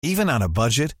Even on a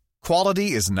budget,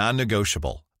 quality is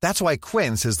non-negotiable. That's why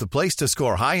Quince is the place to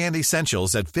score high-end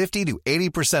essentials at 50 to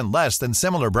 80% less than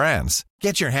similar brands.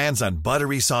 Get your hands on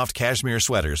buttery soft cashmere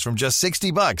sweaters from just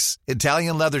 $60,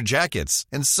 Italian leather jackets,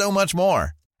 and so much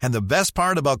more. And the best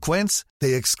part about Quince,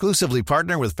 they exclusively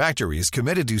partner with factories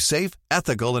committed to safe,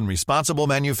 ethical, and responsible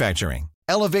manufacturing.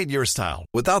 Elevate your style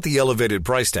without the elevated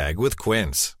price tag with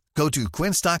Quince. Go to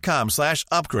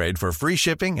quince.com/upgrade for free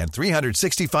shipping and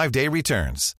 365-day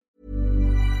returns.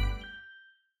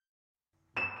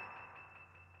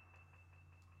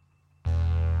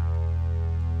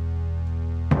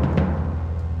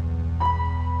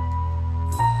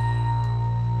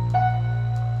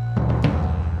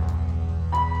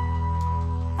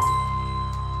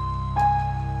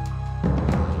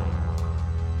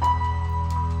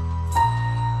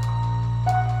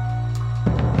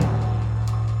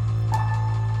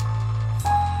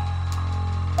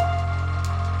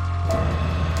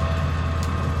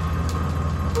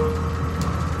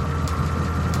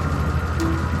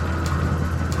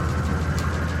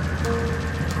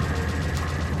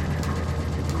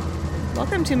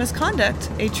 Welcome to Misconduct,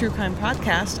 a true crime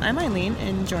podcast. I'm Eileen,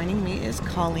 and joining me is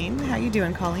Colleen. How you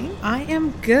doing, Colleen? I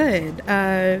am good.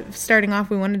 Starting off,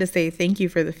 we wanted to say thank you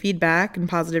for the feedback and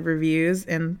positive reviews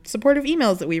and supportive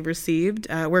emails that we've received.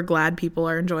 We're glad people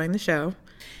are enjoying the show.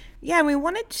 Yeah, and we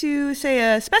wanted to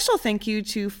say a special thank you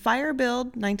to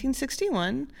Firebuild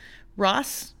 1961,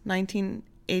 Ross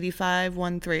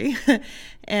 1985-13,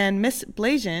 and Miss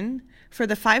Blasian for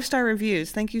the 5-star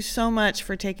reviews. Thank you so much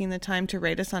for taking the time to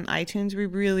rate us on iTunes. We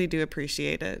really do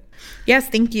appreciate it. Yes,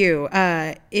 thank you.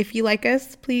 If you like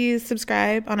us, please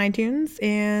subscribe on iTunes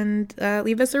and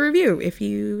leave us a review if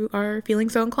you are feeling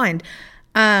so inclined.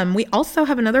 We also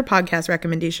have another podcast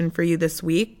recommendation for you this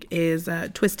week is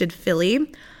Twisted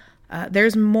Philly.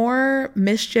 There's more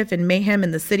mischief and mayhem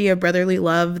in the city of brotherly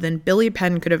love than Billy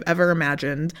Penn could have ever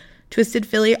imagined. Twisted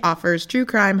Philly offers true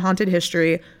crime, haunted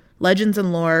history, legends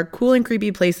and lore, cool and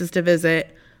creepy places to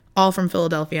visit, all from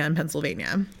Philadelphia and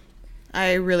Pennsylvania.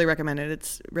 I really recommend it.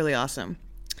 It's really awesome.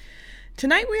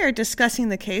 Tonight we are discussing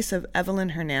the case of Evelyn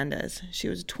Hernandez. She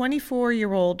was a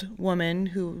 24-year-old woman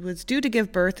who was due to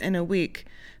give birth in a week,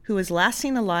 who was last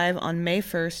seen alive on May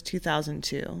 1st,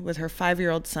 2002, with her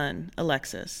 5-year-old son,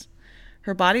 Alexis.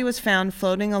 Her body was found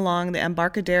floating along the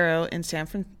Embarcadero in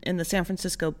the San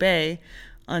Francisco Bay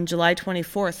on July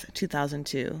 24th,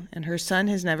 2002, and her son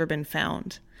has never been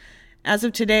found. As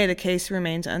of today, the case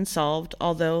remains unsolved,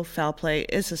 although foul play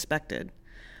is suspected.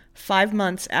 5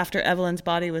 months after Evelyn's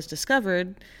body was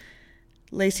discovered,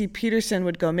 Lacey Peterson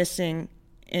would go missing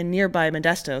in nearby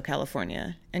Modesto,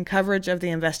 California, and coverage of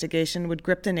the investigation would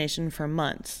grip the nation for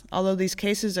months. Although these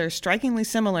cases are strikingly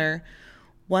similar,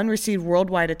 one received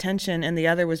worldwide attention and the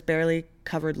other was barely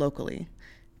covered locally.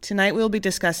 Tonight we'll be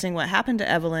discussing what happened to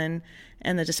Evelyn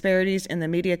and the disparities in the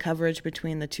media coverage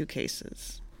between the two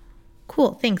cases.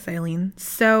 Cool. Thanks, Eileen.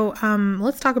 So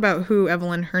let's talk about who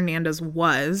Evelyn Hernandez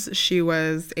was. She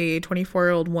was a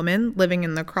 24-year-old woman living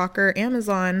in the Crocker,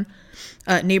 Amazon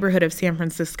neighborhood of San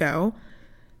Francisco.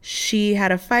 She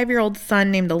had a 5-year-old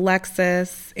son named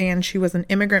Alexis, and she was an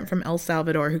immigrant from El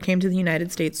Salvador who came to the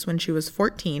United States when she was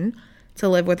 14 to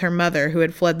live with her mother, who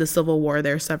had fled the Civil War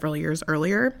there several years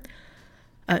earlier.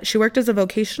 She worked as a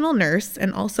vocational nurse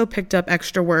and also picked up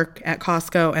extra work at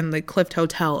Costco and the Clift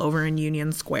Hotel over in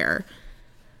Union Square.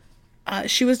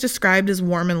 She was described as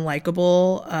warm and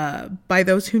likable by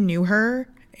those who knew her,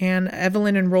 and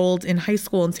Evelyn enrolled in high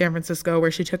school in San Francisco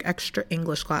where she took extra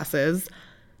English classes.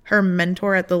 Her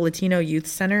mentor at the Latino Youth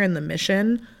Center in the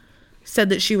Mission said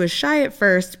that she was shy at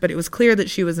first, but it was clear that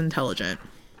she was intelligent.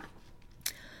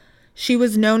 She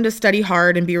was known to study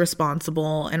hard and be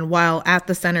responsible, and while at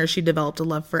the center, she developed a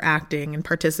love for acting and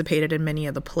participated in many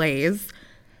of the plays.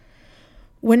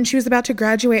 When she was about to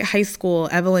graduate high school,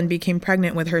 Evelyn became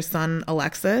pregnant with her son,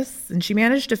 Alexis, and she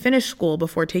managed to finish school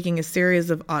before taking a series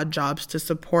of odd jobs to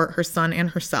support her son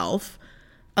and herself.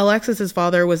 Alexis's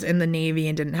father was in the Navy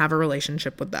and didn't have a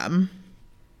relationship with them.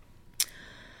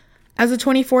 As a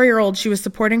 24-year-old, she was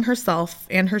supporting herself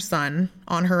and her son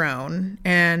on her own,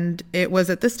 and it was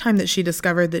at this time that she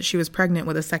discovered that she was pregnant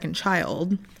with a second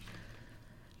child.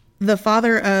 The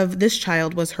father of this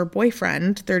child was her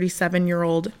boyfriend,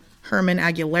 37-year-old Herman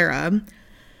Aguilera,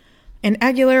 and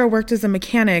Aguilera worked as a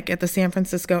mechanic at the San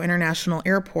Francisco International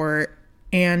Airport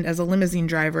and as a limousine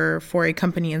driver for a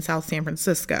company in South San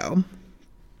Francisco.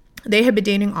 They had been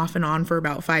dating off and on for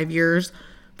about 5 years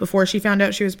before she found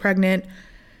out she was pregnant.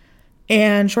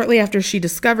 And shortly after she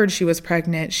discovered she was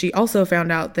pregnant, she also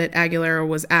found out that Aguilera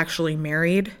was actually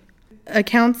married.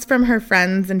 accounts from her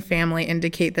friends and family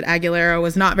indicate that Aguilera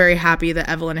was not very happy that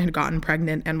Evelyn had gotten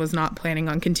pregnant and was not planning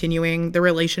on continuing the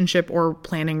relationship or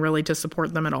planning really to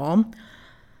support them at all.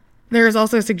 There is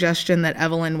also a suggestion that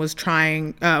Evelyn was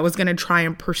going to try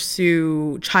and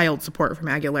pursue child support from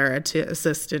Aguilera to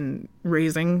assist in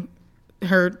raising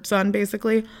her son,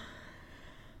 basically.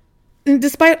 And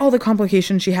despite all the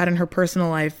complications she had in her personal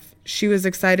life, she was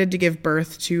excited to give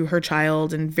birth to her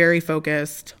child and very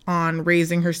focused on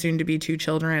raising her soon-to-be 2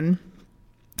 children.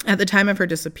 At the time of her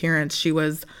disappearance, she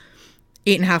was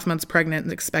 8.5 months pregnant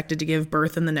and expected to give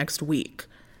birth in the next week.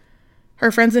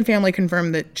 Her friends and family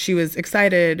confirmed that she was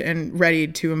excited and ready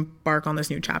to embark on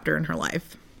this new chapter in her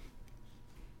life.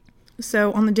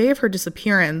 So on the day of her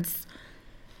disappearance,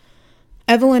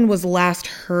 Evelyn was last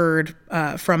heard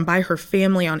from by her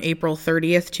family on April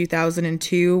 30th,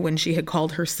 2002, when she had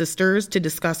called her sisters to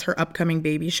discuss her upcoming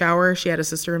baby shower. She had a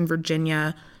sister in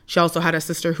Virginia. She also had a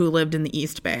sister who lived in the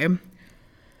East Bay.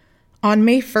 On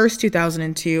May 1st,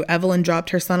 2002, Evelyn dropped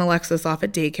her son Alexis off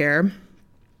at daycare,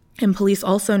 and police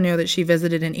also know that she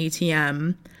visited an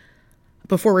ATM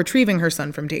before retrieving her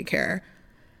son from daycare.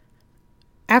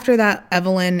 After that,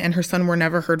 Evelyn and her son were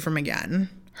never heard from again.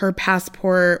 Her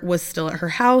passport was still at her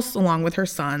house along with her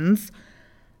son's.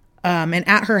 And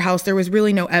at her house, there was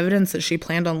really no evidence that she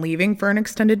planned on leaving for an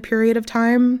extended period of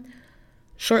time.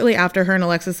 Shortly after her and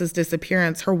Alexis's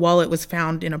disappearance, her wallet was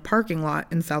found in a parking lot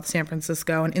in South San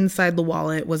Francisco, and inside the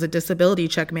wallet was a disability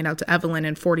check made out to Evelyn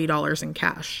and $40 in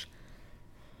cash.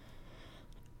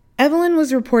 Evelyn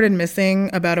was reported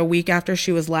missing about a week after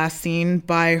she was last seen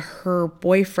by her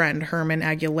boyfriend, Herman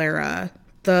Aguilera.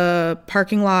 The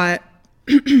parking lot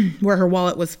where her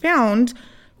wallet was found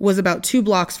was about 2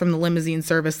 blocks from the limousine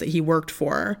service that he worked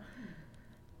for.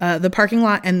 The parking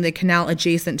lot and the canal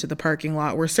adjacent to the parking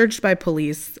lot were searched by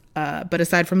police, but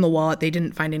aside from the wallet, they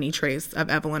didn't find any trace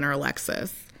of Evelyn or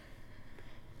Alexis.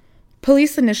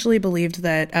 Police initially believed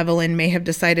that Evelyn may have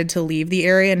decided to leave the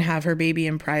area and have her baby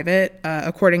in private.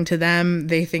 According to them,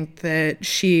 they think that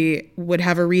she would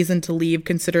have a reason to leave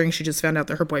considering she just found out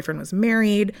that her boyfriend was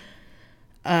married.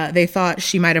 They thought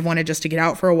she might have wanted just to get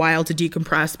out for a while to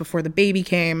decompress before the baby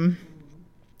came.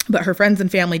 But her friends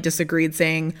and family disagreed,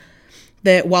 saying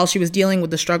that while she was dealing with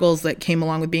the struggles that came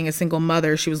along with being a single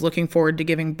mother, she was looking forward to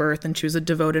giving birth, and she was a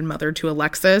devoted mother to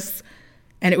Alexis.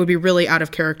 And it would be really out of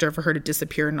character for her to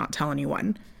disappear and not tell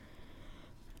anyone.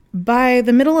 By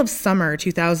the middle of summer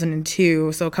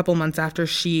 2002, so a couple months after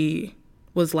she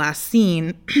was last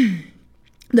seen,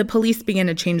 the police began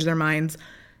to change their minds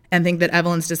and think that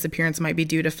Evelyn's disappearance might be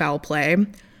due to foul play,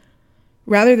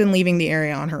 rather than leaving the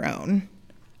area on her own.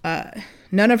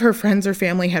 None of her friends or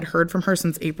family had heard from her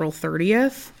since April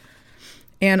 30th,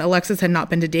 and Alexis had not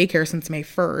been to daycare since May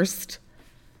 1st.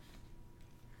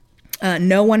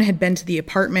 No one had been to the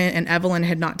apartment, and Evelyn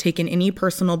had not taken any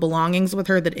personal belongings with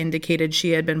her that indicated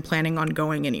she had been planning on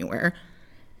going anywhere.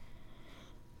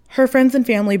 Her friends and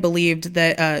family believed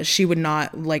that she would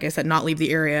not, like I said, not leave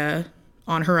the area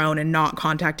on her own and not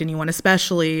contact anyone,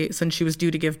 especially since she was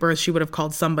due to give birth. She would have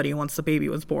called somebody once the baby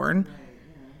was born.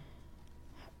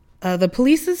 The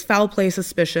police's foul play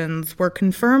suspicions were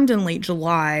confirmed in late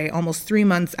July, almost 3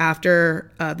 months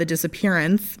after the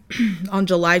disappearance. On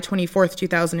July 24th,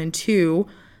 2002,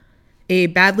 a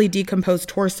badly decomposed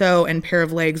torso and pair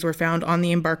of legs were found on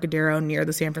the Embarcadero near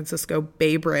the San Francisco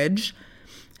Bay Bridge,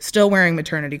 still wearing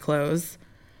maternity clothes.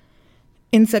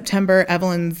 In September,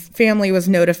 Evelyn's family was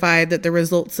notified that the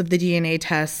results of the DNA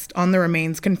test on the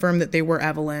remains confirmed that they were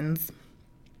Evelyn's,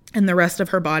 and the rest of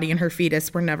her body and her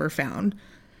fetus were never found.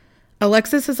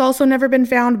 Alexis has also never been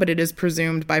found, but it is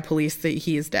presumed by police that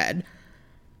he is dead.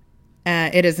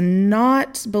 It is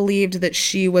not believed that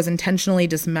she was intentionally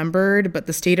dismembered, but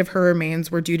the state of her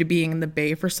remains were due to being in the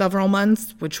bay for several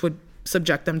months, which would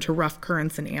subject them to rough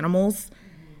currents and animals.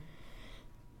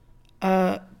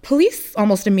 Police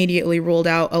almost immediately ruled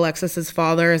out Alexis's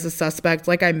father as a suspect.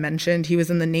 Like I mentioned, he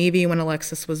was in the Navy when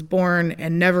Alexis was born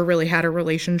and never really had a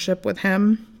relationship with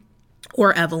him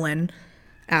or Evelyn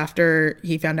after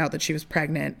he found out that she was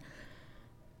pregnant.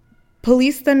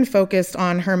 Police then focused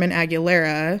on Herman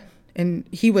Aguilera, and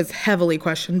he was heavily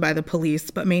questioned by the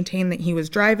police, but maintained that he was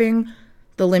driving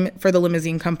for the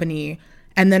limousine company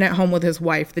and then at home with his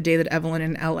wife the day that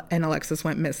Evelyn and Alexis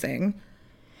went missing.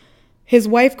 His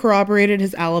wife corroborated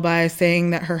his alibi,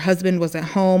 saying that her husband was at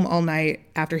home all night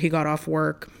after he got off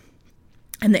work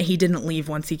and that he didn't leave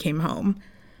once he came home.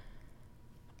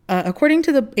 According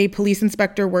to a police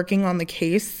inspector working on the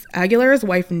case, Aguilera's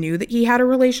wife knew that he had a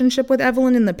relationship with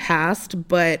Evelyn in the past,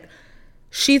 but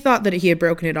she thought that he had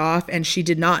broken it off, and she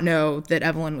did not know that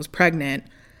Evelyn was pregnant.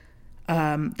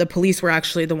 The police were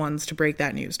actually the ones to break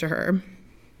that news to her.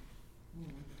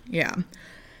 Yeah.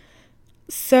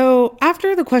 So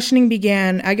after the questioning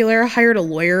began, Aguilera hired a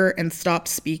lawyer and stopped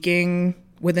speaking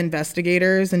with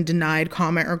investigators and denied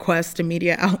comment requests to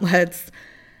media outlets.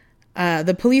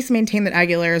 The police maintain that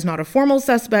Aguilera is not a formal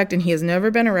suspect and he has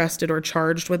never been arrested or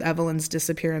charged with Evelyn's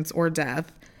disappearance or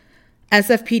death.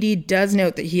 SFPD does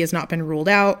note that he has not been ruled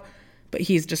out, but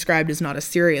he's described as not a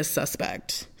serious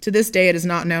suspect. To this day, it is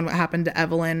not known what happened to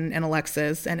Evelyn and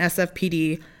Alexis, and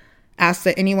SFPD asks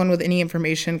that anyone with any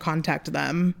information contact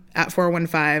them at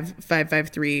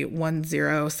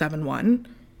 415-553-1071.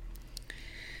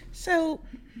 So,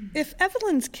 if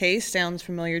Evelyn's case sounds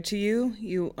familiar to you,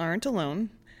 you aren't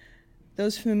alone.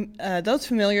 Those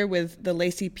familiar with the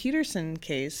Laci Peterson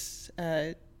case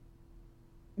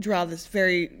draw this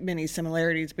very many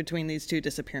similarities between these two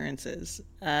disappearances.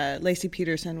 Laci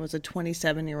Peterson was a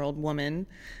 27-year-old woman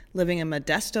living in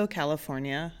Modesto,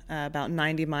 California, about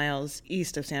 90 miles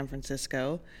east of San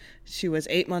Francisco. She was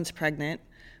 8 months pregnant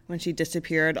when she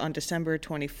disappeared on December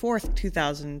 24th,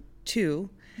 2002.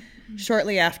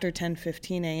 Shortly after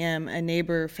 10:15 a.m., a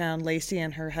neighbor found Laci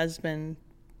and her husband,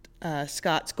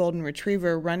 Scott's golden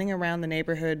retriever, running around the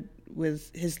neighborhood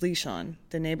with his leash on.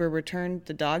 The neighbor returned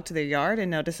the dog to their yard and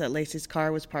noticed that Laci's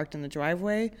car was parked in the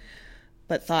driveway,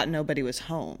 but thought nobody was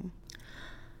home.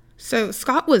 So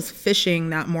Scott was fishing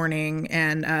that morning,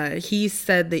 and he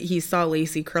said that he saw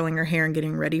Laci curling her hair and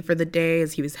getting ready for the day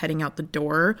as he was heading out the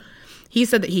door. He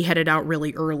said that he headed out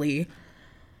really early.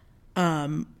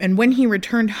 And when he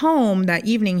returned home that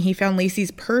evening, he found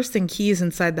Laci's purse and keys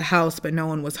inside the house, but no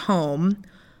one was home.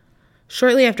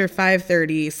 Shortly after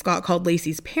 5:30, Scott called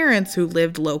Laci's parents, who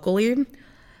lived locally,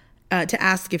 to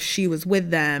ask if she was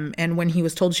with them. And when he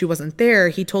was told she wasn't there,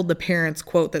 he told the parents,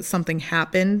 quote, that something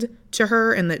happened to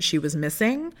her and that she was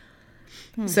missing.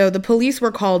 So the police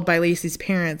were called by Laci's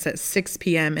parents at 6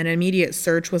 p.m. An immediate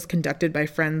search was conducted by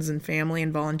friends and family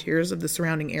and volunteers of the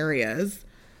surrounding areas.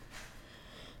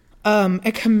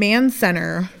 A command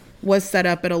center was set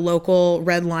up at a local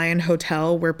Red Lion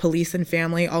hotel where police and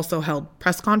family also held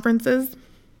press conferences.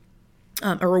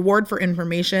 A reward for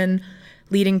information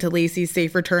leading to Laci's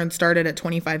safe return started at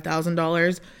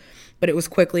 $25,000, but it was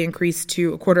quickly increased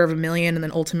to $250,000 and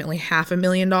then ultimately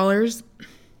 $500,000.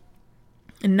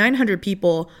 And 900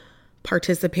 people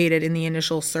participated in the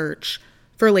initial search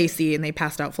for Laci, and they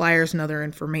passed out flyers and other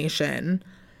information.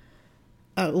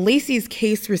 Laci's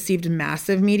case received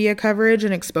massive media coverage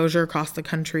and exposure across the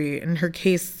country, and her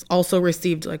case also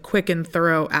received quick and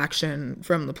thorough action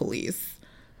from the police.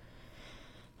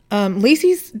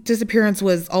 Laci's disappearance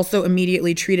was also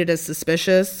immediately treated as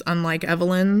suspicious, unlike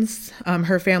Evelyn's.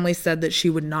 Her family said that she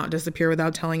would not disappear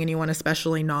without telling anyone,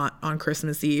 especially not on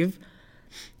Christmas Eve.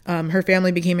 Her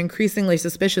family became increasingly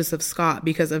suspicious of Scott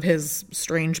because of his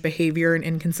strange behavior and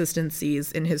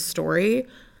inconsistencies in his story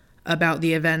about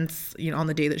the events, on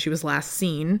the day that she was last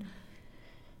seen.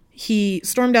 He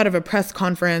stormed out of a press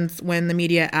conference when the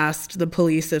media asked the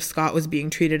police if Scott was being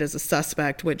treated as a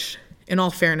suspect, which, in all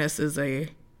fairness, is I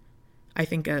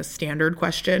think a standard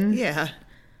question. Yeah.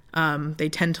 They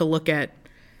tend to look at,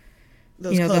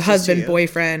 Those the husband,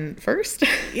 boyfriend first.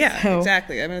 Yeah, So,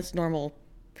 exactly. I mean, it's normal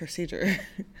procedure.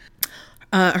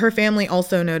 her family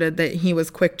also noted that he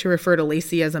was quick to refer to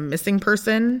Laci as a missing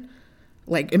person,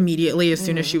 immediately as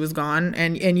soon as she was gone,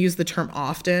 and use the term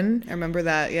often. I remember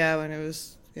that, when it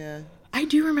was, I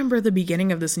do remember the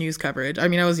beginning of this news coverage. I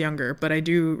mean, I was younger, but I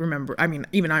do remember,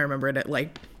 even I remember it at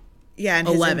and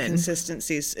 11. his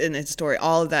inconsistencies in his story,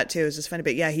 all of that too is just funny.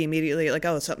 But he immediately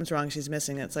oh, something's wrong, she's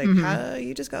missing. It's how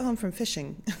you just got home from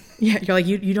fishing. Yeah, you're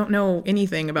you don't know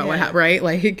anything about what happened, right?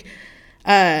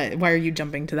 Why are you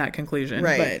jumping to that conclusion?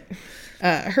 Right.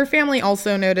 But her family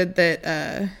also noted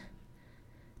that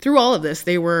through all of this,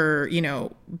 they were,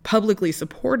 publicly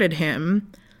supported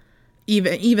him,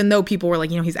 even though people were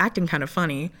he's acting kind of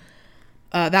funny.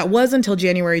 That was until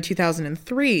January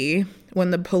 2003,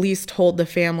 when the police told the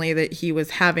family that he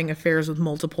was having affairs with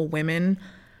multiple women.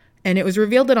 And it was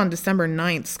revealed that on December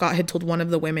 9th, Scott had told one of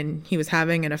the women he was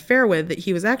having an affair with that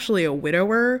he was actually a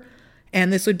widower,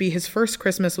 and this would be his first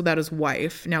Christmas without his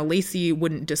wife. Now, Laci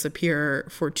wouldn't disappear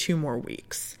for 2 more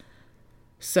weeks.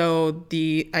 So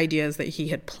the idea is that he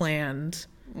had planned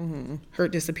her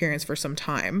disappearance for some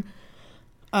time.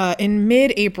 In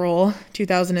mid-April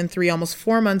 2003, almost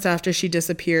 4 months after she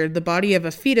disappeared, the body of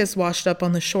a fetus washed up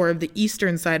on the shore of the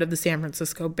eastern side of the San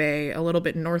Francisco Bay, a little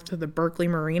bit north of the Berkeley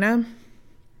Marina.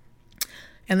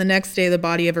 And the next day, the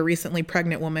body of a recently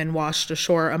pregnant woman washed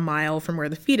ashore a mile from where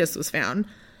the fetus was found.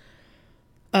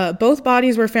 Both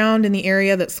bodies were found in the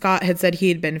area that Scott had said he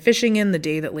had been fishing in the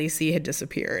day that Laci had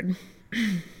disappeared.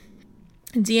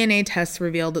 DNA tests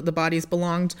revealed that the bodies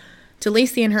belonged to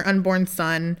Lacey and her unborn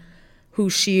son, who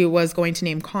she was going to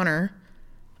name Connor.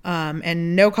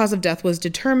 And no cause of death was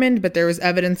determined, but there was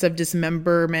evidence of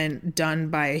dismemberment done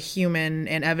by a human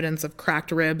and evidence of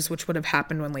cracked ribs, which would have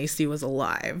happened when Lacey was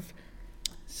alive.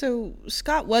 So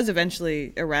Scott was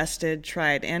eventually arrested,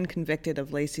 tried, and convicted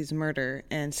of Lacey's murder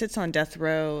and sits on death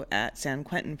row at San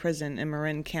Quentin Prison in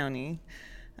Marin County,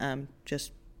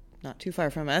 just not too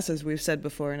far from us, as we've said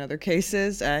before in other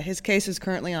cases. His case is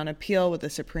currently on appeal with the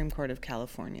Supreme Court of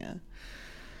California.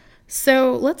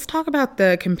 So let's talk about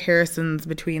the comparisons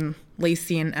between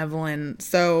Lacey and Evelyn.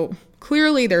 So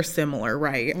clearly they're similar,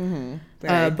 right?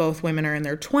 Mm-hmm. Both women are in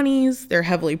their 20s. They're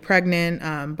heavily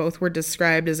pregnant. Both were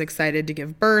described as excited to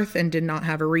give birth and did not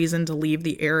have a reason to leave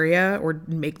the area or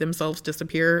make themselves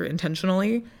disappear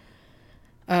intentionally.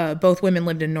 Both women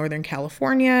lived in Northern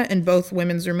California, and both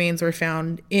women's remains were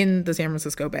found in the San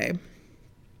Francisco Bay.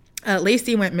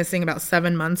 Lacey went missing about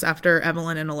 7 months after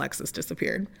Evelyn and Alexis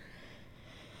disappeared.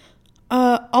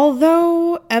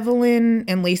 Although Evelyn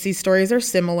and Lacey's stories are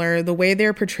similar, the way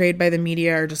they're portrayed by the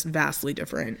media are just vastly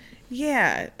different.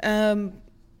 Yeah. And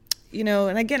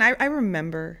again, I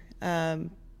remember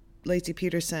Lacey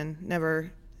Peterson,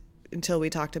 never, until we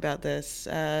talked about this,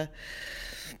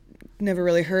 never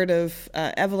really heard of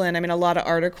Evelyn. I mean, a lot of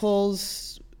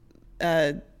articles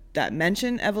that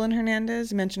mention Evelyn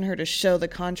Hernandez mention her to show the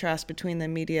contrast between the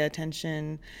media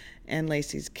attention and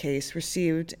Lacey's case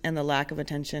received and the lack of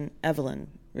attention Evelyn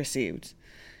received.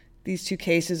 These two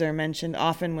cases are mentioned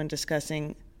often when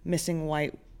discussing missing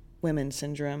white women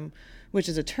syndrome, which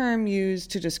is a term used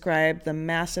to describe the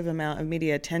massive amount of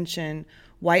media attention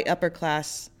white upper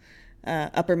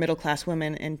middle class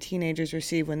women and teenagers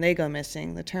receive when they go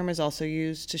missing. The term is also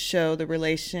used to show the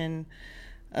relation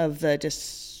of the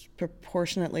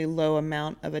disproportionately low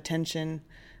amount of attention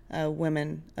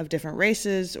women of different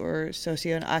races or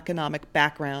socioeconomic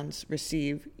backgrounds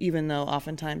receive, even though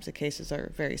oftentimes the cases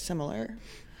are very similar.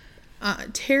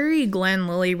 Terry Glenn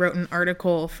Lilly wrote an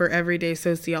article for Everyday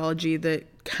Sociology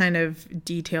that kind of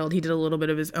he did a little bit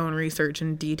of his own research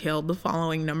and detailed the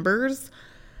following numbers.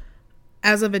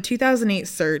 As of a 2008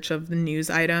 search of the news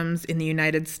items in the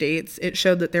United States, it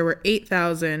showed that there were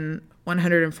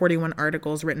 8,141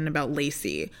 articles written about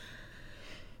Lacey.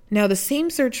 Now, the same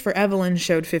search for Evelyn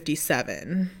showed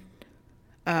 57.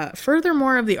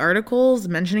 Furthermore, of the articles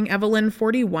mentioning Evelyn,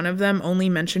 41 of them only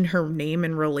mentioned her name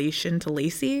in relation to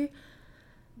Lacey.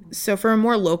 So for a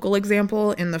more local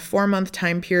example, in the 4-month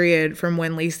time period from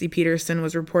when Lacey Peterson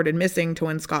was reported missing to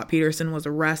when Scott Peterson was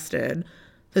arrested,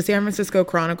 the San Francisco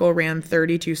Chronicle ran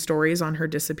 32 stories on her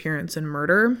disappearance and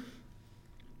murder.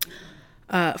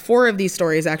 4 of these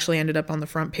stories actually ended up on the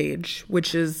front page,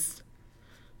 which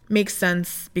makes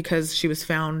sense because she was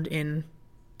found in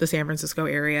the San Francisco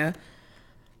area.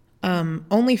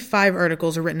 Only 5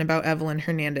 articles are written about Evelyn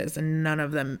Hernandez, and none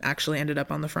of them actually ended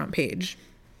up on the front page.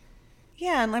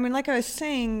 Yeah, and I mean, like I was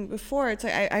saying before, it's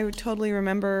like I would totally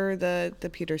remember the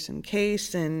Peterson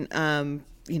case and,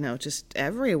 just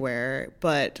everywhere,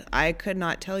 but I could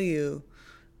not tell you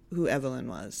who Evelyn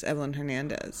was, Evelyn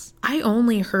Hernandez. I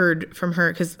only heard from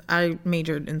her because I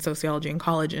majored in sociology in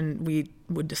college, and we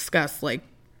would discuss,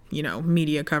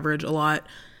 media coverage a lot.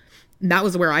 And that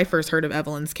was where I first heard of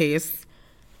Evelyn's case.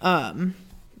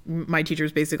 My teacher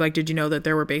was basically like, did you know that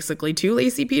there were basically 2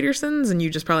 Lacey Petersons and you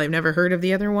just probably have never heard of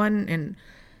the other one?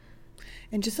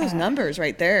 And just those numbers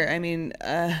right there. I mean,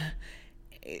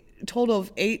 total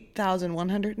of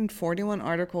 8,141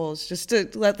 articles, just to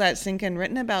let that sink in,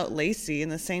 written about Lacey in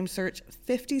the same search,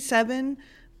 57,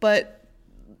 but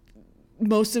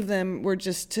most of them were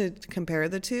just to compare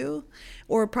the two,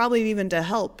 or probably even to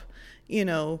help,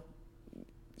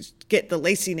 get the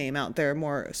Lacey name out there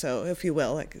more, so if you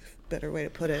will, like a better way to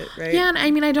put it, right? Yeah, and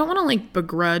I mean, I don't want to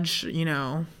begrudge,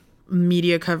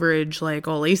 media coverage,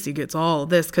 Lacey gets all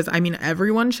this, because I mean,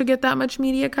 everyone should get that much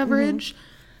media coverage.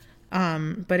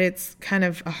 Mm-hmm. But it's kind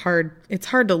of hard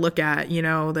to look at,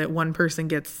 that one person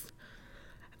gets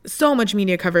so much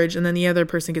media coverage and then the other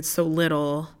person gets so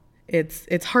little.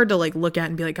 It's hard to look at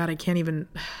and be like, God, I can't even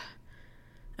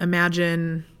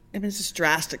imagine. I mean, it's just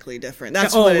drastically different.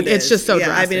 That's what it is. It's just so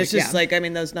drastic. I mean, it's just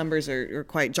those numbers are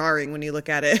quite jarring when you look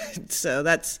at it. So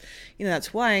that's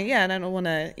why, and I don't want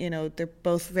to, they're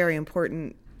both very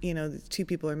important. The 2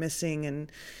 people are missing,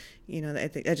 and,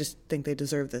 I just think they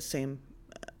deserve the same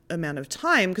amount of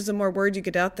time, because the more word you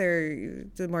get out there,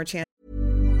 the more chance.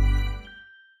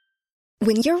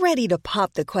 When you're ready to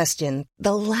pop the question,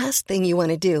 the last thing you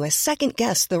want to do is second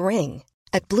guess the ring.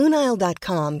 At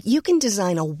BlueNile.com, you can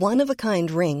design a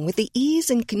one-of-a-kind ring with the ease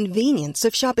and convenience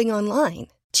of shopping online.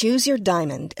 Choose your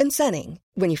diamond and setting.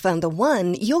 When you find the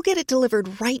one, you'll get it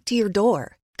delivered right to your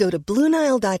door. Go to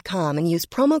BlueNile.com and use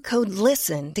promo code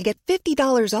LISTEN to get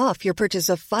 $50 off your purchase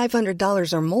of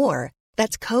 $500 or more.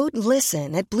 That's code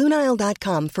LISTEN at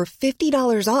BlueNile.com for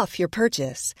 $50 off your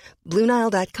purchase.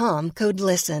 BlueNile.com, code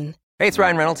LISTEN. Hey, it's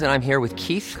Ryan Reynolds, and I'm here with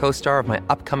Keith, co-star of my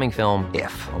upcoming film,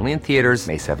 If, only in theaters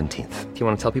May 17th. Do you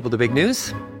want to tell people the big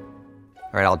news?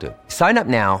 All right, I'll do it. Sign up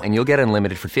now and you'll get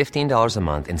unlimited for $15 a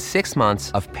month and 6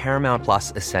 months of Paramount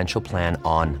Plus Essential Plan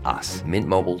on us.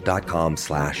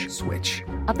 MintMobile.com/switch.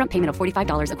 Upfront payment of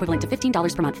 $45 equivalent to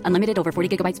 $15 per month. Unlimited over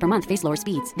 40 gigabytes per month. Face lower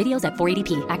speeds. Videos at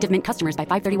 480p. Active Mint customers by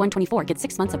 531.24 get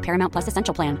 6 months of Paramount Plus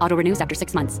Essential Plan. Auto renews after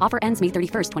 6 months. Offer ends May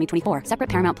 31st, 2024. Separate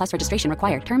Paramount Plus registration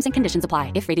required. Terms and conditions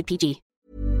apply if rated PG.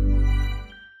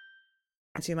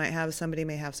 So somebody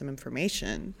may have some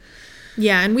information.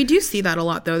 Yeah, and we do see that a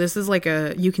lot, though. This is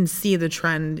you can see the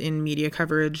trend in media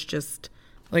coverage, just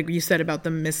like you said about the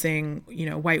missing,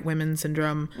 white women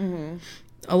syndrome. Mm-hmm.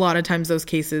 A lot of times those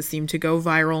cases seem to go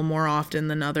viral more often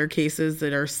than other cases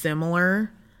that are similar.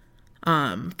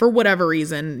 For whatever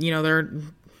reason,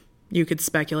 you could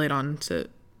speculate on to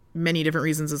many different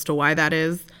reasons as to why that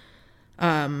is.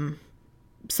 Some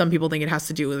people think it has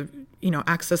to do with,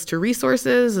 access to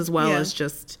resources as well as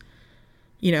just,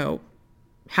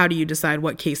 how do you decide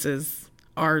what cases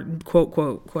are quote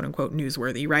unquote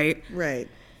newsworthy, right? Right.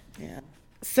 Yeah.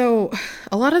 So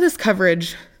a lot of this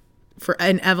coverage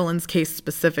in Evelyn's case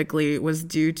specifically was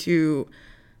due to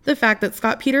the fact that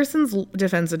Scott Peterson's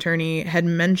defense attorney had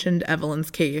mentioned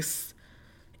Evelyn's case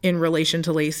in relation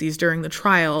to Lacey's during the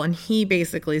trial. And he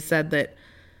basically said that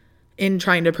in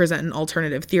trying to present an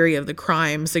alternative theory of the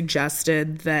crime,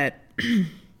 suggested that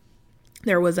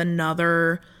there was a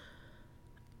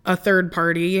third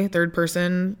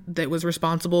person that was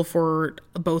responsible for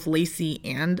both Lacey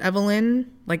and Evelyn,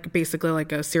 basically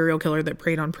like a serial killer that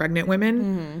preyed on pregnant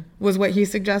women, was what he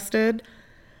suggested.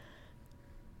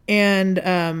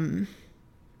 And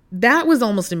that was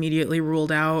almost immediately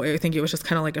ruled out. I think it was just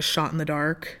kind of like a shot in the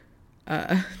dark.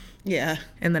 Yeah.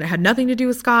 And then it had nothing to do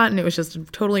with Scott, and it was just a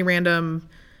totally random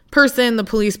person. The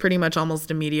police pretty much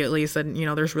almost immediately said,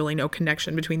 there's really no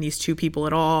connection between these two people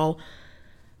at all.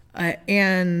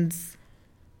 And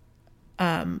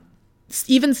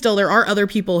even still, there are other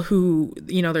people who,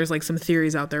 there's some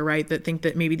theories out there, right, that think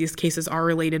that maybe these cases are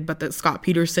related, but that Scott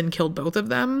Peterson killed both of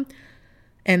them.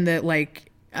 And that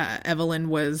Evelyn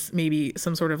was maybe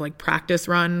some sort of practice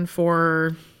run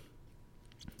for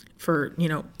what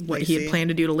Lacey. He had planned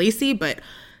to do to Lacey. But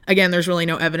again, there's really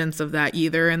no evidence of that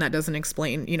either. And that doesn't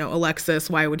explain, Alexis,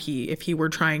 why would he, if he were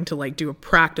trying to do a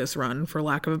practice run, for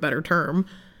lack of a better term,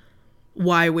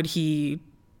 why would he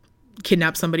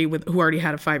kidnap somebody who already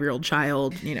had a 5-year-old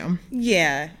child,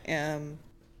 Yeah.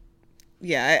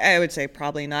 I would say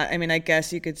probably not. I mean, I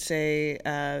guess you could say,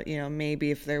 maybe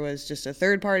if there was just a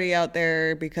third party out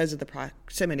there because of the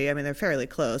proximity. I mean, they're fairly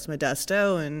close.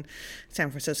 Modesto and San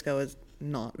Francisco is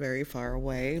not very far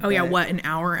away. Oh, yeah. What, an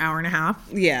hour and a half?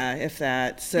 Yeah, if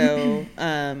that. So,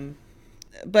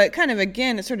 but kind of,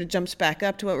 again, it sort of jumps back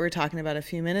up to what we were talking about a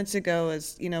few minutes ago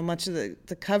is, much of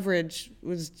the coverage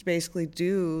was basically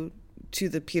due to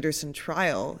the Peterson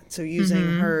trial. So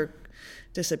using her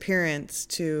disappearance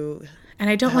to... And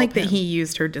I don't like that he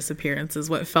used her disappearance as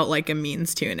what felt like a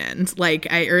means to an end.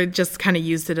 Or just kind of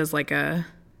used it as a...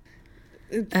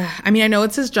 I mean, I know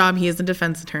it's his job. He is a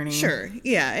defense attorney. Sure.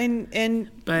 Yeah.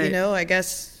 But, I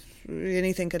guess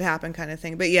anything could happen kind of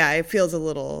thing. But yeah, it feels a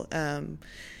little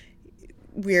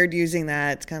weird using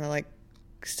that. It's kind of like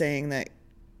saying that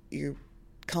you're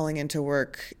calling into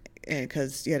work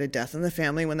because you had a death in the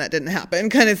family when that didn't happen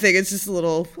kind of thing. It's just a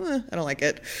little, I don't like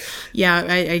it. Yeah,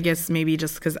 I guess maybe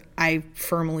just because I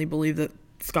firmly believe that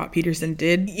Scott Peterson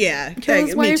did kill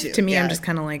his wife. Me too. To me, I'm just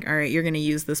kind of all right, you're going to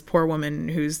use this poor woman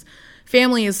whose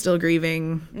family is still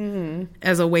grieving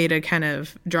as a way to kind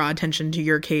of draw attention to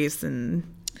your case and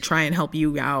try and help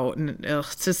you out. And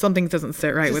it's just something that doesn't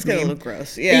sit right with me. It's a little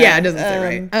gross. Yeah, it doesn't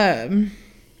sit right.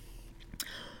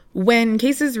 When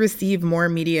cases receive more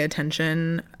media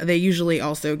attention, they usually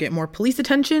also get more police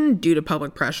attention due to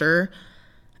public pressure.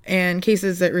 And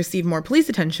cases that receive more police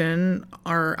attention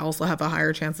also have a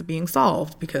higher chance of being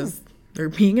solved because they're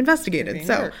being investigated.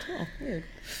 Weird.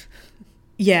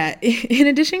 Yeah, in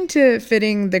addition to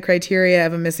fitting the criteria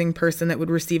of a missing person that would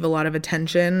receive a lot of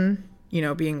attention,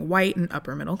 being white and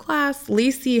upper middle class,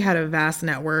 Lacey had a vast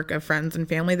network of friends and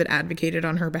family that advocated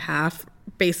on her behalf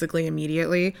basically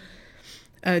immediately.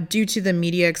 Due to the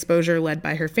media exposure led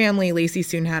by her family, Lacey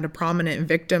soon had a prominent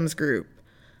victims group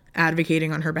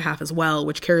advocating on her behalf as well,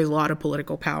 which carries a lot of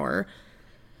political power.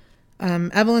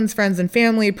 Evelyn's friends and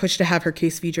family pushed to have her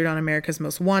case featured on America's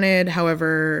Most Wanted.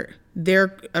 However,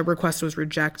 their request was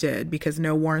rejected because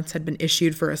no warrants had been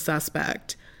issued for a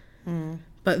suspect.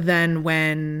 But then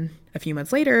when, a few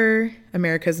months later,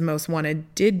 America's Most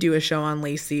Wanted did do a show on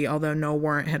Lacey, although no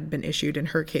warrant had been issued in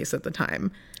her case at the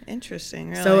time.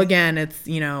 Interesting, really. So again, it's,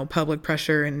 public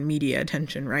pressure and media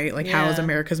attention, right? Like, how is Yeah.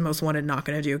 America's Most Wanted not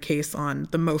going to do a case on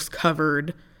the most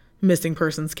covered missing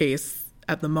persons case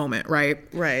at the moment, right?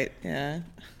 Right, yeah.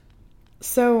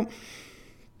 So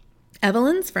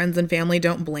Evelyn's friends and family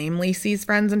don't blame Lacey's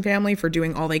friends and family for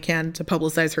doing all they can to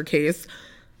publicize her case.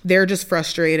 They're just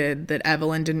frustrated that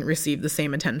Evelyn didn't receive the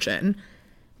same attention,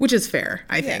 which is fair,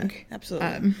 I think.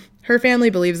 Absolutely. Her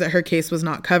family believes that her case was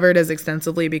not covered as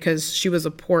extensively because she was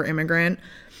a poor immigrant,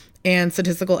 and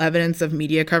statistical evidence of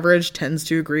media coverage tends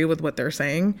to agree with what they're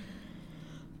saying.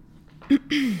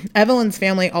 Evelyn's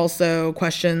family also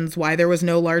questions why there was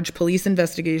no large police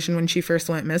investigation when she first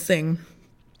went missing.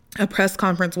 A press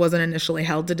conference wasn't initially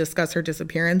held to discuss her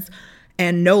disappearance,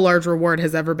 and no large reward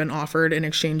has ever been offered in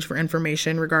exchange for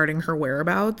information regarding her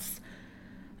whereabouts.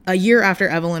 A year after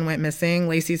Evelyn went missing,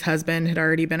 Lacey's husband had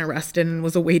already been arrested and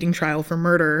was awaiting trial for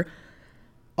murder.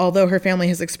 Although her family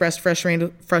has expressed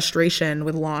frustration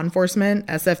with law enforcement,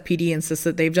 SFPD insists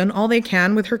that they've done all they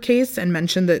can with her case and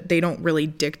mentioned that they don't really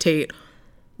dictate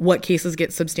what cases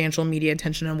get substantial media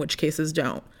attention and which cases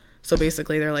don't. So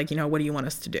basically they're like, what do you want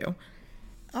us to do?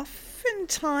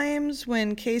 Oftentimes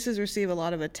when cases receive a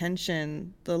lot of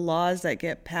attention, the laws that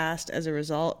get passed as a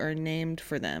result are named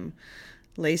for them.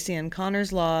 Lacey and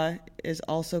Connor's law is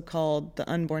also called the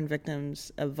Unborn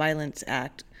Victims of Violence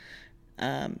Act,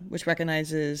 which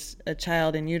recognizes a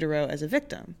child in utero as a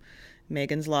victim.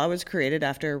 Megan's law was created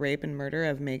after a rape and murder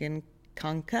of Megan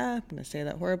Conca, I'm going to say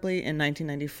that horribly, in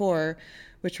 1994,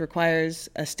 which requires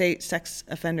a state sex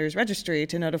offenders registry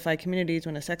to notify communities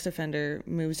when a sex offender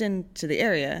moves into the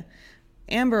area.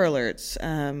 Amber alerts,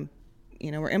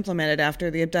 were implemented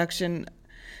after the abduction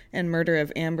and murder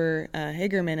of Amber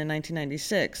Hagerman in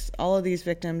 1996. All of these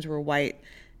victims were white,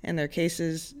 and their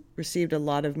cases received a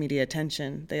lot of media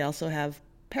attention. They also have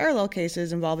parallel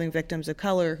cases involving victims of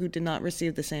color who did not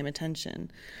receive the same attention.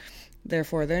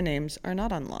 Therefore, their names are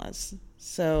not on laws.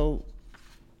 So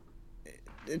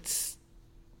it's,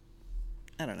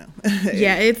 I don't know.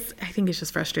 Yeah, I think it's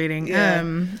just frustrating.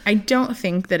 Yeah. I don't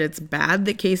think that it's bad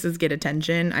that cases get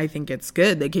attention. I think it's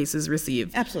good that cases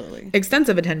receive Absolutely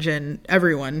extensive attention.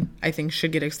 Everyone, I think,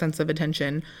 should get extensive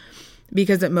attention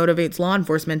because it motivates law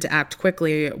enforcement to act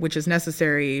quickly, which is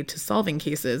necessary to solving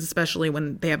cases, especially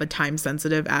when they have a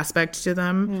time-sensitive aspect to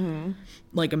them,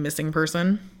 like a missing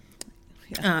person.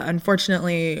 Yeah.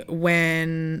 Unfortunately,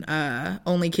 when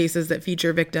only cases that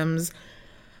feature victims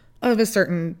of a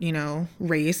certain,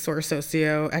 race or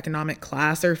socioeconomic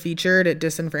class are featured, it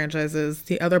disenfranchises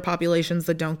the other populations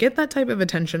that don't get that type of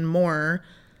attention more.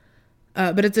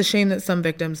 But it's a shame that some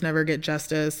victims never get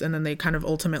justice and then they kind of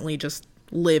ultimately just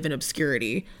live in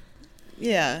obscurity.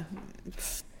 Yeah.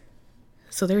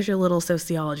 So there's your little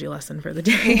sociology lesson for the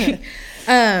day.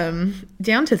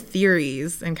 Down to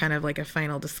theories and kind of like a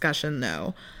final discussion,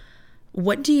 though.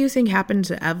 What do you think happened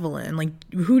to Evelyn?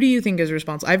 Like, who do you think is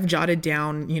responsible? I've jotted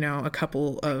down, a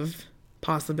couple of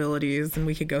possibilities and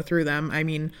we could go through them. I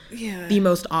mean, the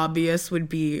most obvious would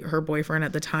be her boyfriend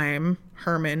at the time,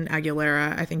 Herman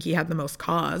Aguilera. I think he had the most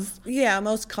cause. Yeah,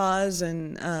 most cause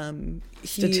and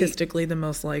statistically the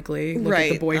most likely. Look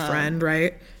right, at the boyfriend,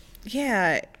 right?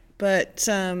 Yeah, but,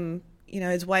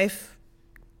 his wife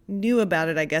knew about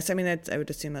it, I guess. I mean, I would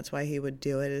assume that's why he would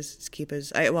do it, is keep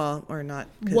his, or not,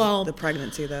 because the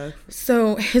pregnancy, though.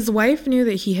 So his wife knew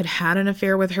that he had an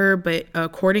affair with her, but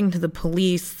according to the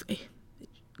police,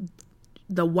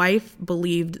 the wife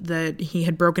believed that he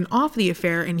had broken off the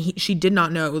affair and she did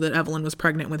not know that Evelyn was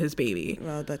pregnant with his baby.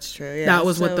 Well, that's true, yeah. That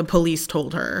was what the police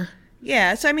told her.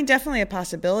 Yeah, so I mean, definitely a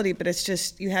possibility, but it's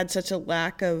just, you had such a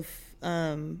lack of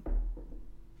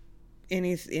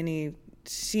any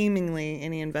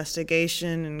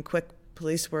investigation and quick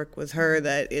police work with her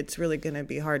that it's really going to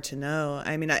be hard to know.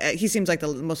 I mean, he seems like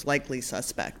the most likely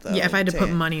suspect, though. Yeah, if I had to put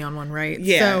money on one, right?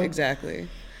 Yeah, so, exactly.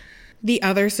 The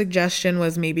other suggestion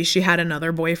was maybe she had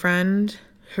another boyfriend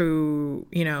who,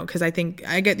 because I think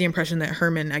I get the impression that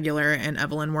Herman Aguilera and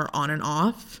Evelyn were on and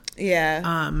off.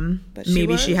 Yeah. But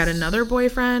maybe she had another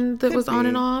boyfriend that was on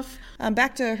and off.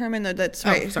 Back to Herman, though, that's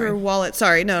right. Oh, sorry. Her wallet,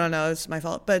 sorry, no, it's my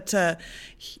fault. But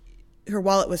her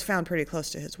wallet was found pretty close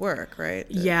to his work, right?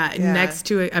 Yeah, next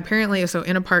to it, apparently, so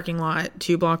in a parking lot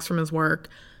 2 blocks from his work,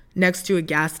 next to a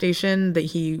gas station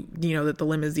that that the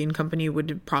limousine company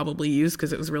would probably use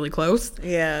because it was really close.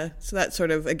 Yeah. So that sort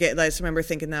of, again, I just remember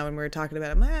thinking that when we were talking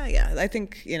about him, yeah, I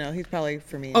think, he's probably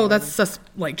for me. Oh, that's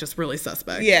just really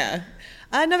suspect. Yeah.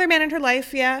 Another man in her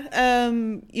life. Yeah.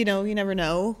 You never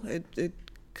know. It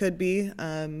could be.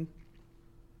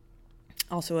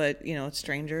 Also a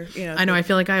stranger. I know. I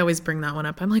feel like I always bring that one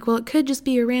up. I'm like, well, it could just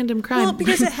be a random crime. Well,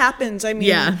 because it happens. I mean,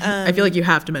 yeah. I feel like you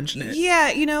have to mention it.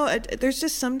 Yeah. There's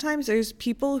just sometimes there's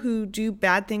people who do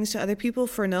bad things to other people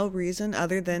for no reason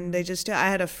other than they just do. I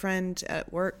had a friend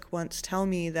at work once tell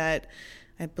me that,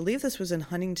 I believe this was in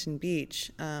Huntington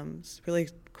Beach. It's really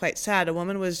quite sad. A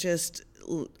woman was just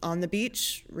on the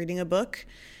beach reading a book,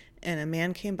 and a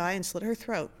man came by and slit her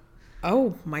throat.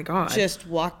 Oh my God. Just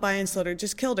walked by and slit her,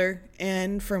 just killed her.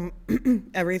 And from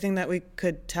everything that we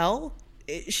could tell,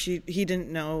 he didn't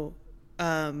know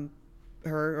her,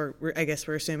 or I guess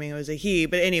we're assuming it was a he.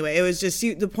 But anyway, it was just,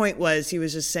 the point was he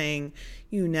was just saying,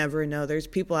 you never know. There's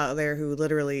people out there who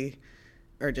literally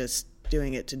are just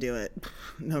doing it to do it.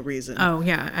 No reason. Oh,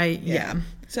 yeah. Yeah.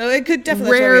 So it could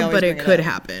definitely. Rare, but it could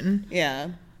happen. Yeah.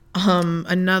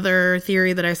 Another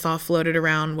theory that I saw floated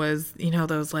around was,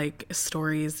 those like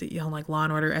stories, like Law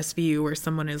and Order SVU, where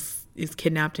someone is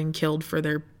kidnapped and killed for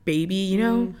their baby,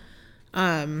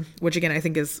 which again, I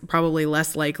think is probably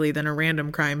less likely than a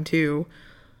random crime too.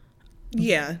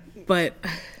 Yeah. But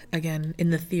again, in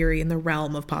the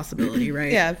realm of possibility,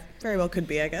 right? Yeah, very well could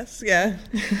be, I guess. Yeah.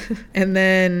 And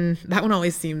then that one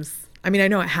always seems, I mean, I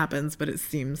know it happens, but it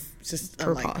seems just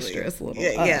preposterous a little.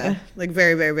 Yeah. Like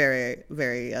very, very, very,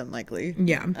 very unlikely.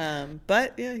 Yeah.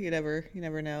 But yeah, you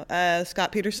never know.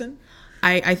 Scott Peterson.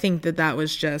 I think that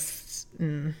was just,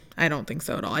 I don't think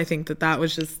so at all. I think that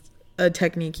was just a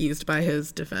technique used by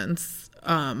his defense.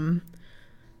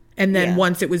 And then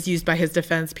once it was used by his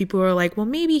defense, people were like, well,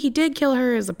 maybe he did kill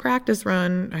her as a practice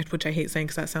run, which I hate saying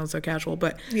because that sounds so casual,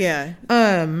 but yeah.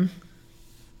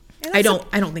 I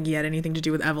don't think he had anything to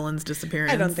do with Evelyn's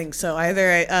disappearance. I don't think so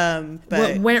either.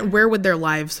 But where would their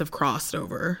lives have crossed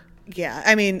over? Yeah,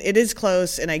 I mean, it is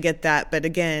close, and I get that. But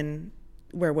again,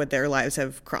 where would their lives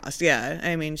have crossed? Yeah,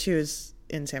 I mean, she was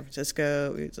in San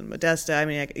Francisco. He was in Modesto. I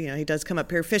mean, he does come up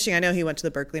here fishing. I know he went to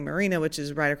the Berkeley Marina, which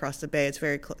is right across the bay. It's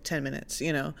very 10 minutes,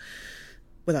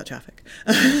 without traffic.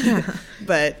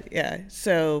 But yeah,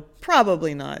 so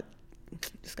probably not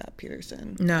Scott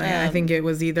Peterson. No, I think it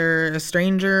was either a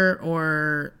stranger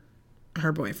or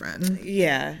her boyfriend.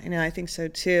 Yeah, I think so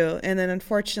too. And then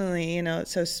unfortunately,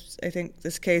 so I think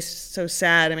this case is so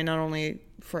sad. I mean, not only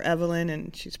for Evelyn,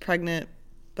 and she's pregnant,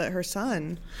 but her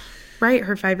son. Right,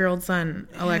 her 5-year-old son,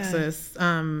 Alexis.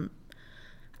 In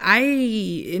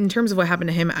terms of what happened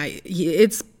to him,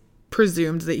 it's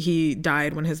presumed that he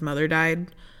died when his mother died.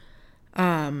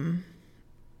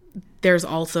 There's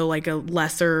also like a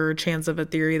lesser chance of a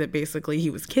theory that basically he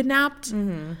was kidnapped.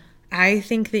 Mm-hmm. I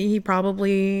think that he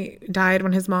probably died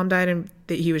when his mom died and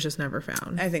that he was just never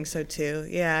found. I think so too.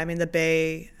 Yeah, I mean, the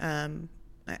Bay, I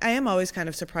am always kind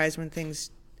of surprised when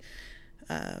things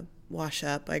wash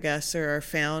up, I guess, or are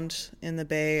found in the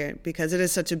Bay because it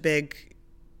is such a big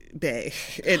bay.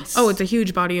 It's a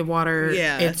huge body of water.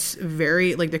 Yeah. It's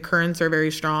very, like, the currents are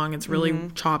very strong. It's really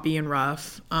choppy and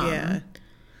rough. Yeah.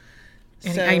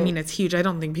 And I mean, it's huge. I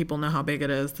don't think people know how big it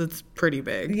is. It's pretty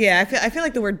big. Yeah, I feel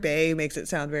like the word bay makes it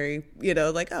sound very,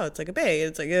 like, oh, it's like a bay.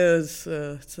 It's like, it's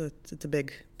a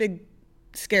big,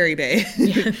 scary bay.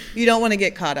 Yeah. You don't want to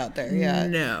get caught out there. Yeah.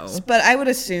 No. But I would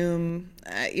assume,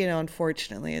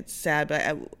 unfortunately, it's sad,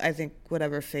 but I think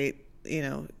whatever fate,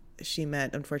 she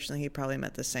met, unfortunately, he probably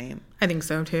met the same. I think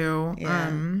so, too.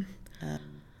 Yeah.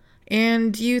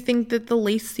 And do you think that the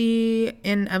Lacey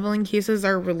and Evelyn cases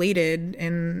are related?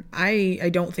 And I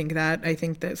don't think that. I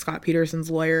think that Scott Peterson's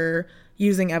lawyer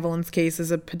using Evelyn's case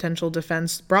as a potential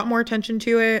defense brought more attention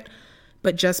to it.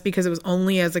 But just because it was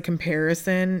only as a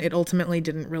comparison, it ultimately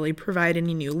didn't really provide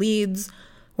any new leads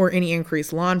or any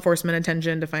increased law enforcement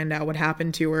attention to find out what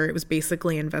happened to her. It was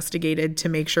basically investigated to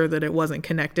make sure that it wasn't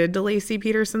connected to Lacey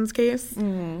Peterson's case.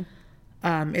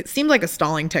 Mm-hmm. It seemed like a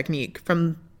stalling technique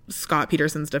from Scott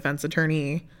Peterson's defense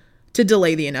attorney to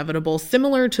delay the inevitable,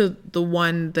 similar to the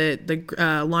one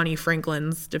that Lonnie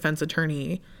Franklin's defense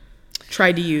attorney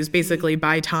tried to use, basically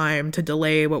buy time to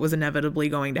delay what was inevitably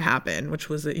going to happen, which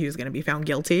was that he was going to be found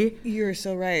guilty. You're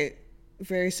so right.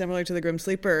 Very similar to the Grim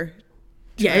Sleeper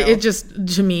trial. Yeah, it just,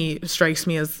 to me, strikes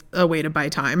me as a way to buy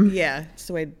time. Yeah, it's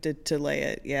the way to delay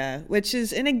it, yeah. Which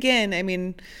is, and again, I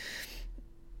mean,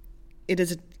 it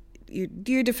is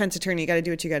you're a defense attorney, you got to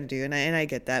do what you got to do, and I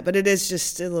get that, but it is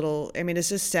just a little. I mean, it's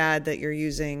just sad that you're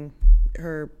using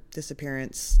her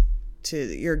disappearance to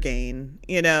your gain.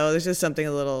 You know, there's just something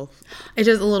a little... It's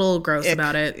just a little gross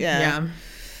about it. Yeah.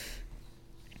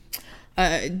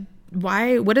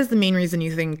 What is the main reason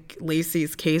you think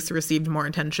Lacey's case received more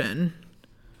attention?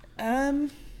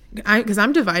 Because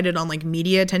I'm divided on like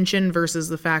media attention versus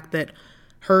the fact that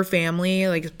her family,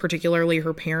 like particularly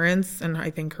her parents and I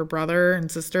think her brother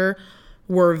and sister,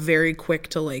 were very quick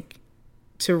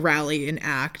to rally and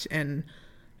act, and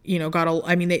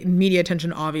the media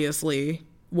attention obviously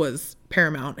was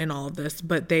paramount in all of this,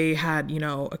 but they had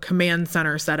a command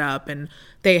center set up and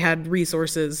they had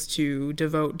resources to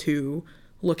devote to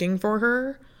looking for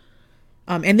her.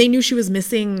 And they knew she was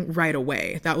missing right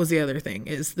away. That was the other thing,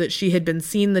 is that she had been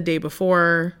seen the day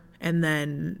before, and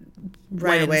then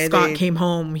when Scott came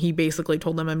home, he basically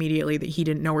told them immediately that he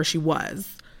didn't know where she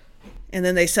was. And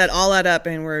then they set all that up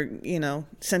and were,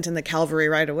 sent in the cavalry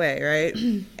right away, right?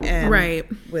 And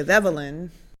with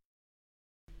Evelyn,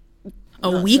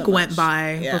 a week went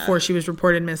by before she was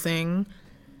reported missing.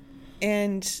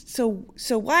 And so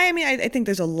why? I mean, I think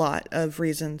there's a lot of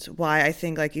reasons why. I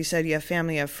think, like you said, you have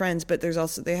family, you have friends, but there's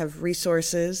also, they have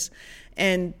resources,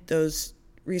 and those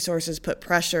resources put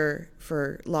pressure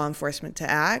for law enforcement to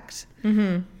act,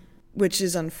 which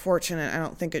is unfortunate. I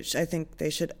think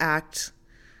they should act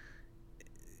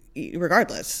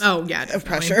regardless. Oh yeah, definitely. Of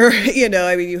pressure.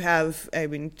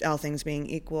 All things being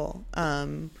equal,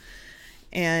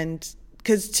 and.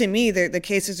 Because to me, the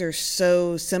cases are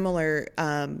so similar,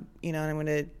 and I'm going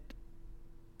to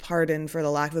pardon for the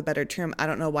lack of a better term. I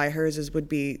don't know why hers would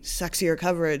be sexier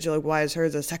coverage. Like, why is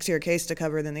hers a sexier case to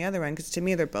cover than the other one? Because to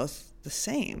me, they're both the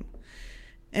same.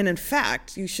 And in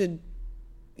fact, you should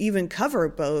even cover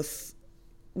both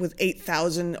with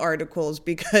 8,000 articles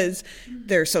because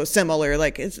they're so similar.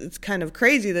 Like, it's kind of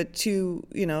crazy that two,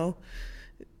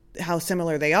 how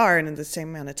similar they are and in the same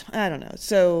amount of time. I don't know.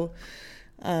 So...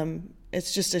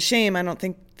 it's just a shame. I don't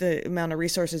think the amount of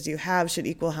resources you have should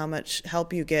equal how much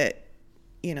help you get,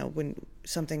 when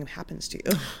something happens to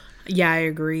you. Yeah, I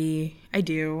agree. I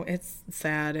do. It's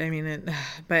sad. I mean,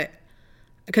 but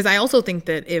because I also think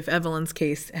that if Evelyn's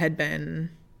case had been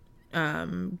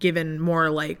given more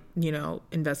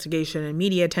investigation and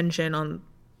media attention in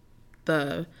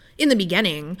the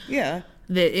beginning, that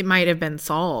it might have been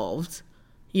solved,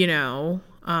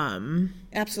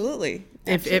 Absolutely.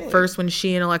 If at first, when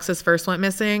she and Alexis first went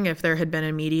missing, if there had been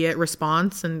immediate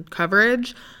response and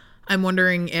coverage, I'm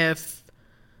wondering if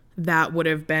that would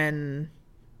have been,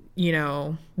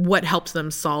 what helped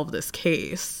them solve this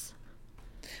case.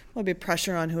 Well, it'd be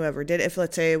pressure on whoever did it. If,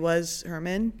 let's say, it was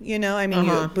Herman, you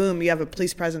have a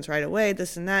police presence right away,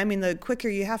 this and that. I mean, the quicker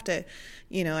you have to,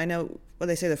 I know what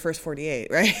they say, the first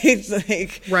 48, right? It's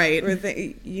like, right.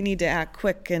 You need to act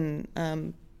quick, and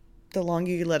the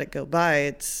longer you let it go by,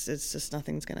 it's just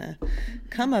nothing's going to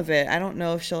come of it. I don't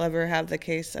know if she'll ever have the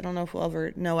case. I don't know if we'll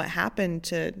ever know what happened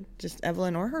to just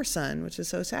Evelyn or her son, which is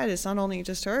so sad. It's not only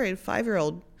just her, a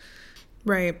 5-year-old.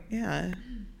 Right. Yeah.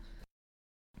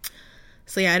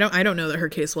 So yeah, I don't know that her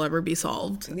case will ever be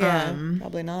solved. Yeah,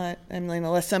 probably not. I mean,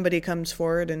 unless somebody comes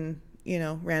forward and,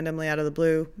 randomly out of the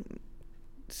blue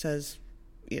says,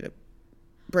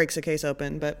 breaks the case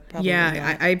open, but probably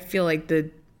not. I feel like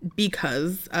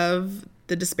because of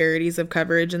the disparities of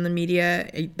coverage in the media,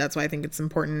 that's why I think it's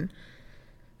important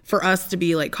for us to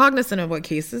be cognizant of what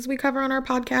cases we cover on our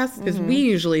podcast, because we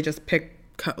usually just pick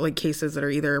cases that are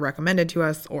either recommended to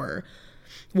us or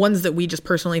ones that we just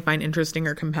personally find interesting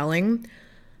or compelling.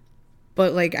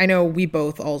 But I know we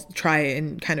both all try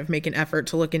and kind of make an effort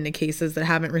to look into cases that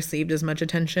haven't received as much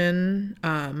attention.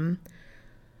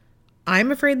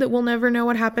 I'm afraid that we'll never know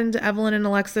what happened to Evelyn and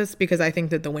Alexis, because I think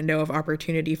that the window of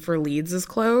opportunity for leads is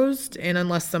closed. And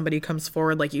unless somebody comes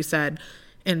forward, like you said,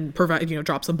 and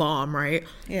drops a bomb, right?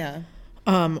 Yeah.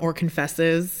 Or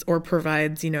confesses or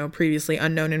provides, previously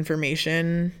unknown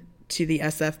information to the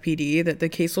SFPD, that the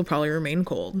case will probably remain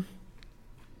cold.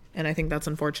 And I think that's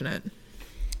unfortunate.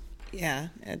 Yeah,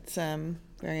 it's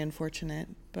very unfortunate.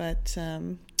 But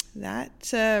that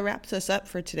wraps us up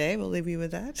for today. We'll leave you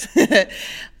with that.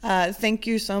 Thank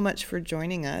you so much for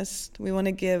joining us. We want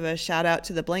to give a shout out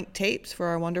to the Blank Tapes for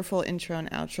our wonderful intro and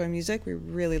outro music. We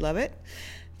really love it.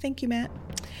 Thank you, Matt.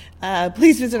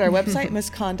 Please visit our website,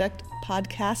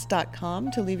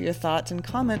 misconductpodcast.com, to leave your thoughts and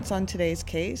comments on today's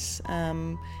case.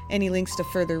 Any links to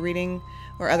further reading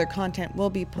or other content will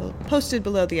be posted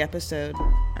below the episode.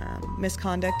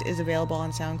 Misconduct is available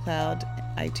on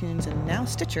SoundCloud, iTunes, and now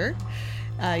Stitcher.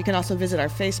 You can also visit our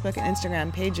Facebook and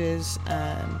Instagram pages,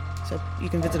 so you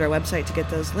can visit our website to get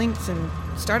those links and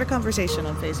start a conversation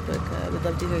on Facebook. We'd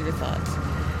love to hear your thoughts.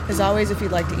 As always, if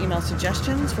you'd like to email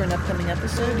suggestions for an upcoming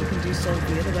episode, you can do so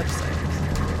via the website.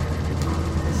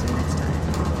 See you next time.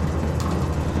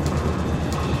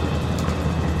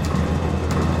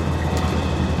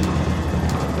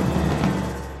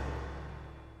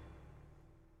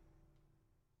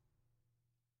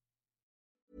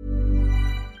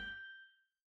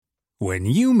 When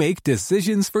you make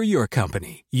decisions for your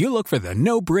company, you look for the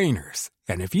no-brainers.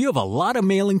 And if you have a lot of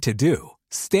mailing to do,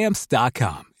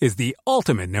 Stamps.com is the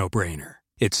ultimate no-brainer.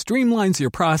 It streamlines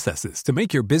your processes to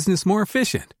make your business more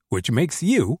efficient, which makes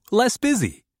you less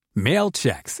busy. Mail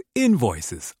checks,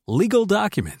 invoices, legal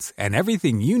documents, and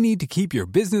everything you need to keep your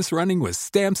business running with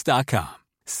Stamps.com.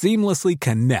 Seamlessly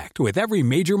connect with every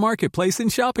major marketplace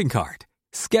and shopping cart.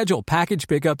 Schedule package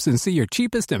pickups and see your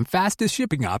cheapest and fastest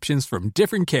shipping options from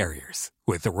different carriers,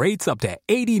 with rates up to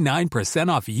 89%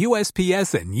 off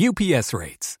USPS and UPS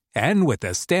rates. And with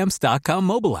the Stamps.com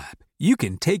mobile app, you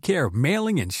can take care of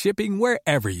mailing and shipping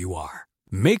wherever you are.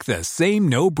 Make the same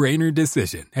no-brainer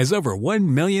decision as over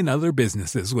 1 million other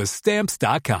businesses with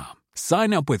Stamps.com.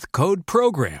 Sign up with code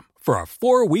PROGRAM for a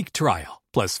 4-week trial,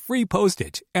 plus free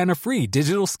postage and a free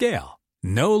digital scale.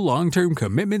 No long-term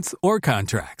commitments or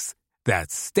contracts.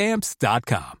 That's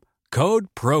Stamps.com. Code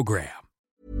PROGRAM.